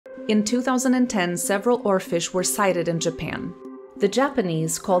In 2010, several oarfish were sighted in Japan. The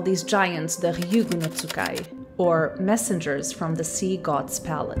Japanese called these giants the Ryugu no Tsukai, or messengers from the sea god's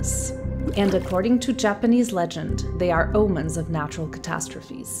palace. And according to Japanese legend, they are omens of natural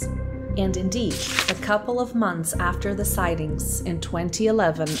catastrophes. And indeed, a couple of months after the sightings, in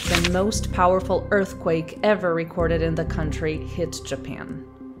 2011, the most powerful earthquake ever recorded in the country hit Japan.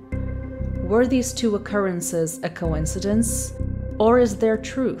 Were these two occurrences a coincidence, or is there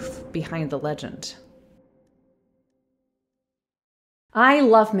truth behind the legend? I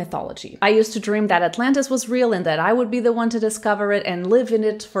love mythology. I used to dream that Atlantis was real and that I would be the one to discover it and live in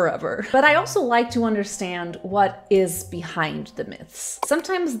it forever. But I also like to understand what is behind the myths.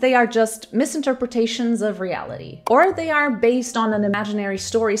 Sometimes they are just misinterpretations of reality, or they are based on an imaginary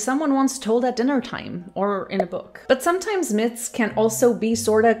story someone once told at dinner time or in a book. But sometimes myths can also be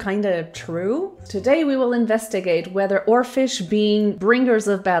sorta kinda true. Today we will investigate whether oarfish being bringers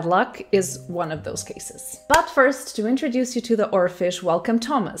of bad luck is one of those cases. But first, to introduce you to the oarfish, welcome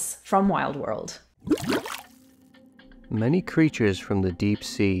Thomas from Wild World. Many creatures from the deep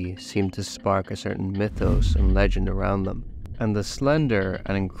sea seem to spark a certain mythos and legend around them, and the slender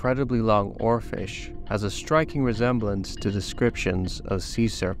and incredibly long oarfish has a striking resemblance to descriptions of sea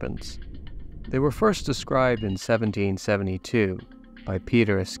serpents. They were first described in 1772 by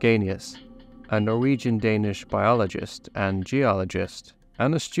Peter Ascanius, a Norwegian-Danish biologist and geologist,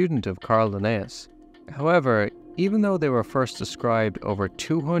 and a student of Carl Linnaeus. However, even though they were first described over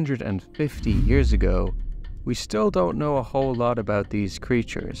 250 years ago, we still don't know a whole lot about these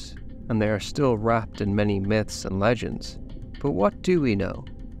creatures, and they are still wrapped in many myths and legends. But what do we know?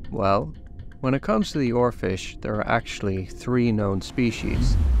 Well, when it comes to the oarfish, there are actually 3 known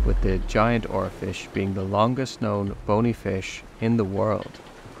species, with the giant oarfish being the longest known bony fish in the world,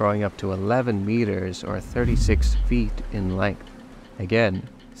 growing up to 11 meters or 36 feet in length. Again,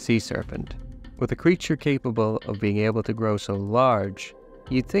 sea serpent. With a creature capable of being able to grow so large,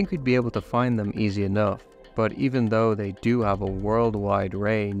 you'd think we'd be able to find them easy enough, but even though they do have a worldwide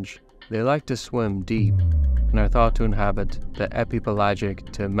range, they like to swim deep, and are thought to inhabit the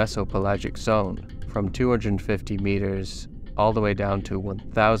epipelagic to mesopelagic zone, from 250 meters all the way down to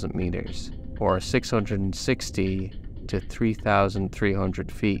 1,000 meters, or 660 to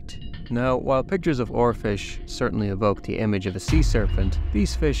 3,300 feet. Now, while pictures of oarfish certainly evoke the image of a sea serpent,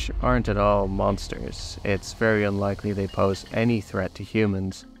 these fish aren't at all monsters. It's very unlikely they pose any threat to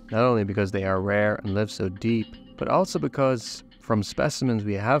humans, not only because they are rare and live so deep, but also because, from specimens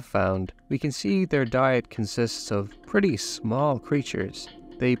we have found, we can see their diet consists of pretty small creatures.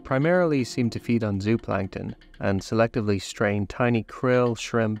 They primarily seem to feed on zooplankton, and selectively strain tiny krill,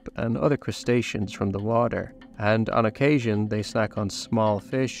 shrimp, and other crustaceans from the water. And on occasion, they snack on small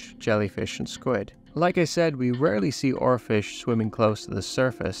fish, jellyfish, and squid. Like I said, we rarely see oarfish swimming close to the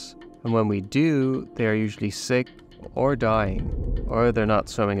surface, and when we do, they are usually sick or dying, or they're not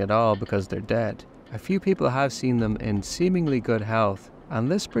swimming at all because they're dead. A few people have seen them in seemingly good health, and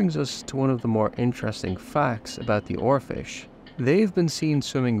this brings us to one of the more interesting facts about the oarfish. They've been seen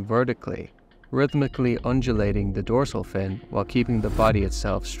swimming vertically, rhythmically undulating the dorsal fin while keeping the body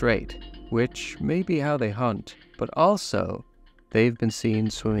itself straight, which may be how they hunt, but also they've been seen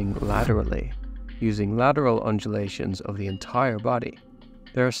swimming laterally, using lateral undulations of the entire body.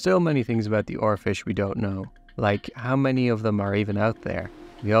 There are still many things about the oarfish we don't know, like how many of them are even out there.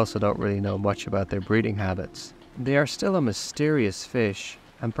 We also don't really know much about their breeding habits. They are still a mysterious fish,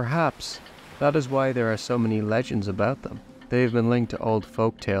 and perhaps that is why there are so many legends about them. They've been linked to old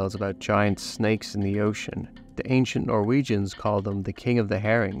folk tales about giant snakes in the ocean. The ancient Norwegians called them the king of the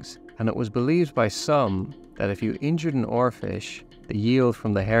herrings, and it was believed by some that if you injured an oarfish, the yield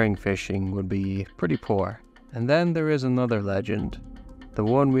from the herring fishing would be pretty poor. And then there is another legend, the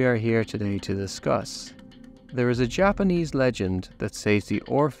one we are here today to discuss. There is a Japanese legend that says the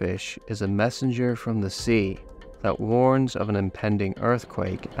oarfish is a messenger from the sea that warns of an impending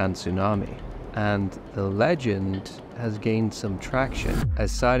earthquake and tsunami. And the legend has gained some traction,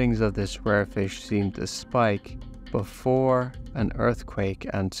 as sightings of this rare fish seem to spike before an earthquake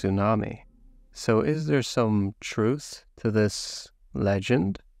and tsunami. So is there some truth to this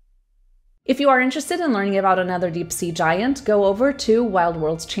legend? If you are interested in learning about another deep sea giant, go over to Wild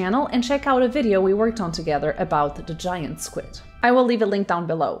World's channel and check out a video we worked on together about the giant squid. I will leave a link down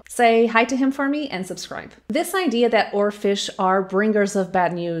below. Say hi to him for me and subscribe. This idea that oarfish are bringers of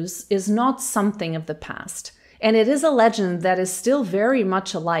bad news is not something of the past. and it is a legend that is still very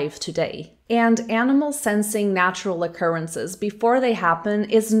much alive today. And animals sensing natural occurrences before they happen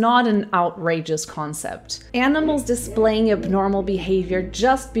is not an outrageous concept. Animals displaying abnormal behavior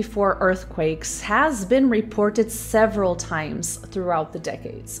just before earthquakes has been reported several times throughout the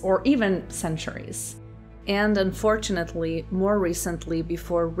decades, or even centuries. And unfortunately, more recently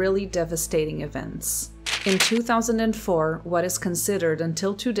before really devastating events. In 2004, what is considered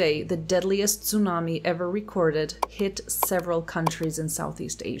until today the deadliest tsunami ever recorded hit several countries in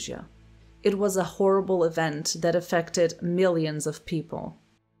Southeast Asia. It was a horrible event that affected millions of people.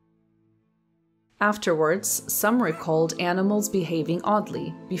 Afterwards, some recalled animals behaving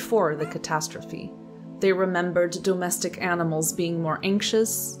oddly before the catastrophe. They remembered domestic animals being more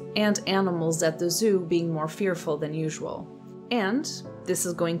anxious and animals at the zoo being more fearful than usual. And, this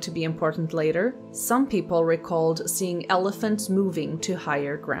is going to be important later, some people recalled seeing elephants moving to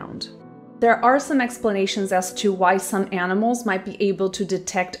higher ground. There are some explanations as to why some animals might be able to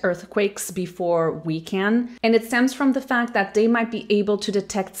detect earthquakes before we can, and it stems from the fact that they might be able to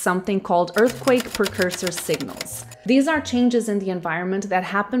detect something called earthquake precursor signals. These are changes in the environment that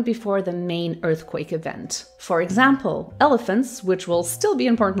happen before the main earthquake event. For example, elephants, which will still be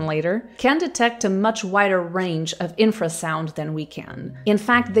important later, can detect a much wider range of infrasound than we can. In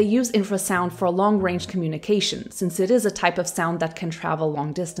fact, they use infrasound for long-range communication, since it is a type of sound that can travel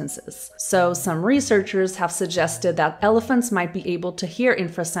long distances. So some researchers have suggested that elephants might be able to hear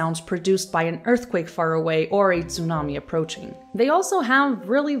infrasounds produced by an earthquake far away or a tsunami approaching. They also have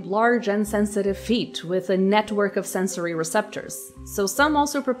really large and sensitive feet with a network of sensory receptors. So some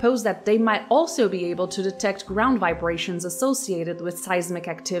also propose that they might also be able to detect ground vibrations associated with seismic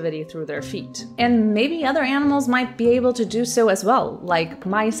activity through their feet. And maybe other animals might be able to do so as well, like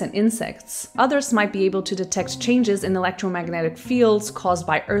mice and insects. Others might be able to detect changes in electromagnetic fields caused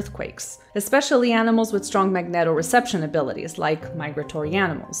by earthquakes, especially animals with strong magnetoreception abilities, like migratory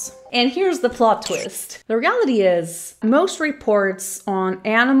animals. And here's the plot twist. The reality is, most reports on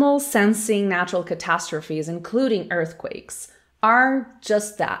animals sensing natural catastrophes, including earthquakes, are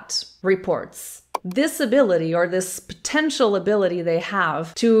just that, reports. This ability, or this potential ability they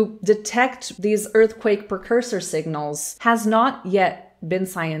have to detect these earthquake precursor signals, has not yet been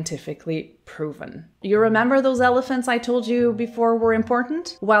scientifically proven. You remember those elephants I told you before were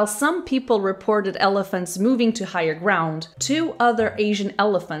important? While some people reported elephants moving to higher ground, 2 other Asian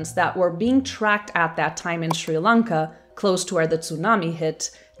elephants that were being tracked at that time in Sri Lanka, close to where the tsunami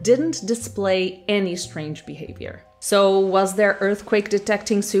hit, didn't display any strange behavior. So was their earthquake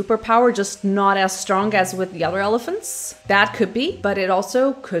detecting superpower just not as strong as with the other elephants? That could be, but it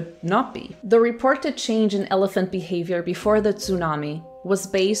also could not be. The reported change in elephant behavior before the tsunami was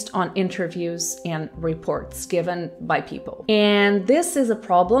based on interviews and reports given by people. And this is a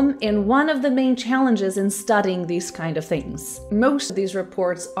problem and one of the main challenges in studying these kind of things. Most of these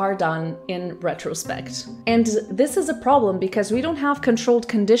reports are done in retrospect. And this is a problem because we don't have controlled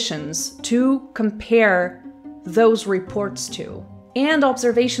conditions to compare those reports to. And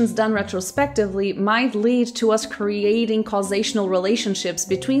observations done retrospectively might lead to us creating causational relationships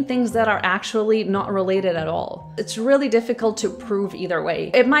between things that are actually not related at all. It's really difficult to prove either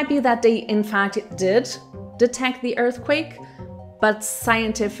way. It might be that they in fact did detect the earthquake, but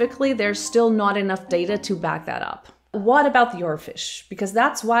scientifically there's still not enough data to back that up. What about the oarfish? Because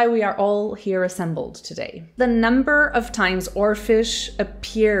that's why we are all here assembled today. The number of times oarfish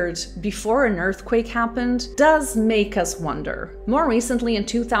appeared before an earthquake happened does make us wonder. More recently, in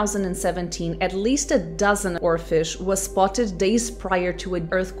 2017, at least a dozen oarfish was spotted days prior to an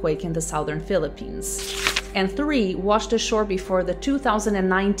earthquake in the southern Philippines. And 3 washed ashore before the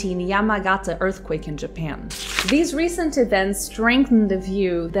 2019 Yamagata earthquake in Japan. These recent events strengthen the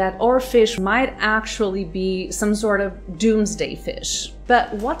view that oarfish might actually be some sort of doomsday fish.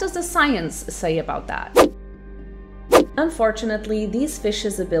 But what does the science say about that? Unfortunately, these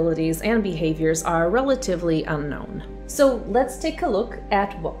fish's abilities and behaviors are relatively unknown. So let's take a look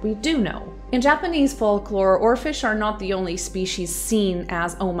at what we do know. In Japanese folklore, oarfish are not the only species seen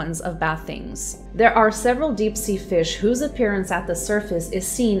as omens of bad things. There are several deep-sea fish whose appearance at the surface is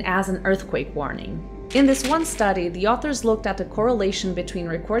seen as an earthquake warning. In this one study, the authors looked at the correlation between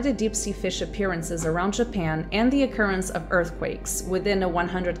recorded deep-sea fish appearances around Japan and the occurrence of earthquakes within a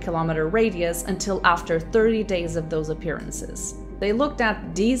 100-kilometer radius until after 30 days of those appearances. They looked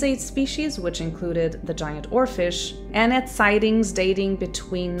at these 8 species, which included the giant oarfish, and at sightings dating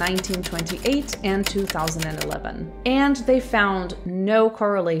between 1928 and 2011. And they found no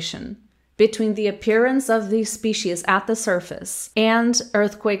correlation between the appearance of these species at the surface and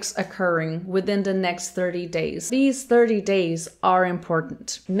earthquakes occurring within the next 30 days. These 30 days are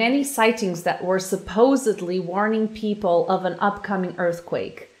important. Many sightings that were supposedly warning people of an upcoming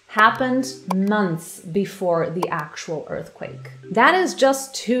earthquake happened months before the actual earthquake. That is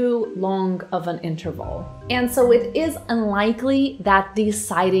just too long of an interval. And so it is unlikely that these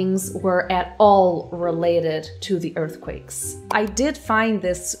sightings were at all related to the earthquakes. I did find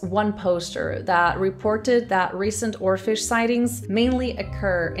this one poster that reported that recent oarfish sightings mainly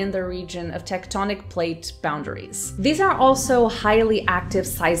occur in the region of tectonic plate boundaries. These are also highly active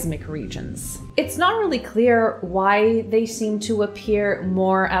seismic regions. It's not really clear why they seem to appear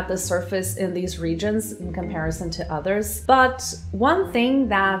more at the surface in these regions in comparison to others, but one thing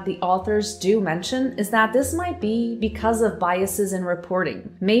that the authors do mention is that this might be because of biases in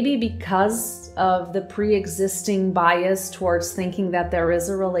reporting. Maybe because of the pre-existing bias towards thinking that there is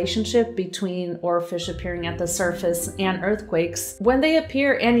a relationship between oarfish appearing at the surface and earthquakes. When they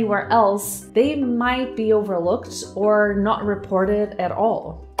appear anywhere else, they might be overlooked or not reported at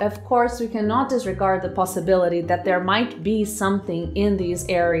all. Of course, we cannot disregard the possibility that there might be something in these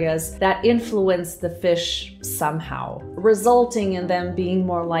areas that influence the fish somehow, resulting in them being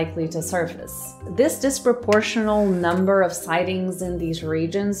more likely to surface. This disproportional number of sightings in these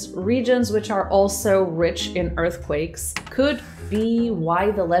regions which are also rich in earthquakes, could be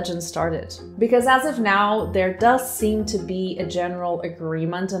why the legend started. Because as of now, there does seem to be a general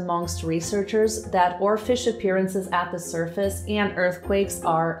agreement amongst researchers that oarfish appearances at the surface and earthquakes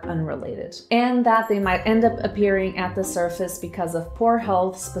are unrelated, and that they might end up appearing at the surface because of poor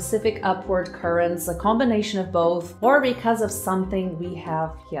health, specific upward currents, a combination of both, or because of something we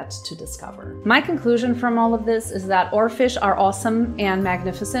have yet to discover. My conclusion from all of this is that oarfish are awesome and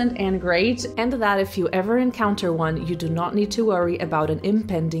magnificent and great, and that if you ever encounter one, you do not need to worry about an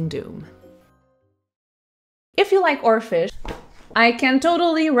impending doom. If you like oarfish, I can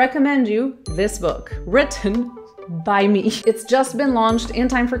totally recommend you this book, written by me. It's just been launched in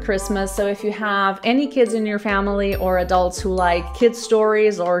time for Christmas, so if you have any kids in your family or adults who like kids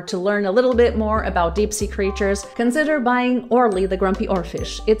stories or to learn a little bit more about deep sea creatures, consider buying Orly the Grumpy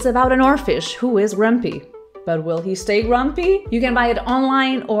Oarfish. It's about an oarfish who is grumpy. But will he stay grumpy? You can buy it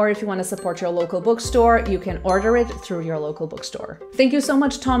online, or if you want to support your local bookstore, you can order it through your local bookstore. Thank you so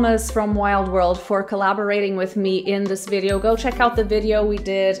much, Thomas from Wild World, for collaborating with me in this video. Go check out the video we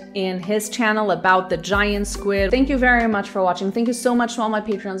did in his channel about the giant squid. Thank you very much for watching. Thank you so much to all my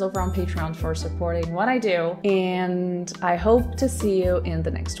patrons over on Patreon for supporting what I do, and I hope to see you in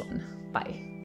the next one. Bye.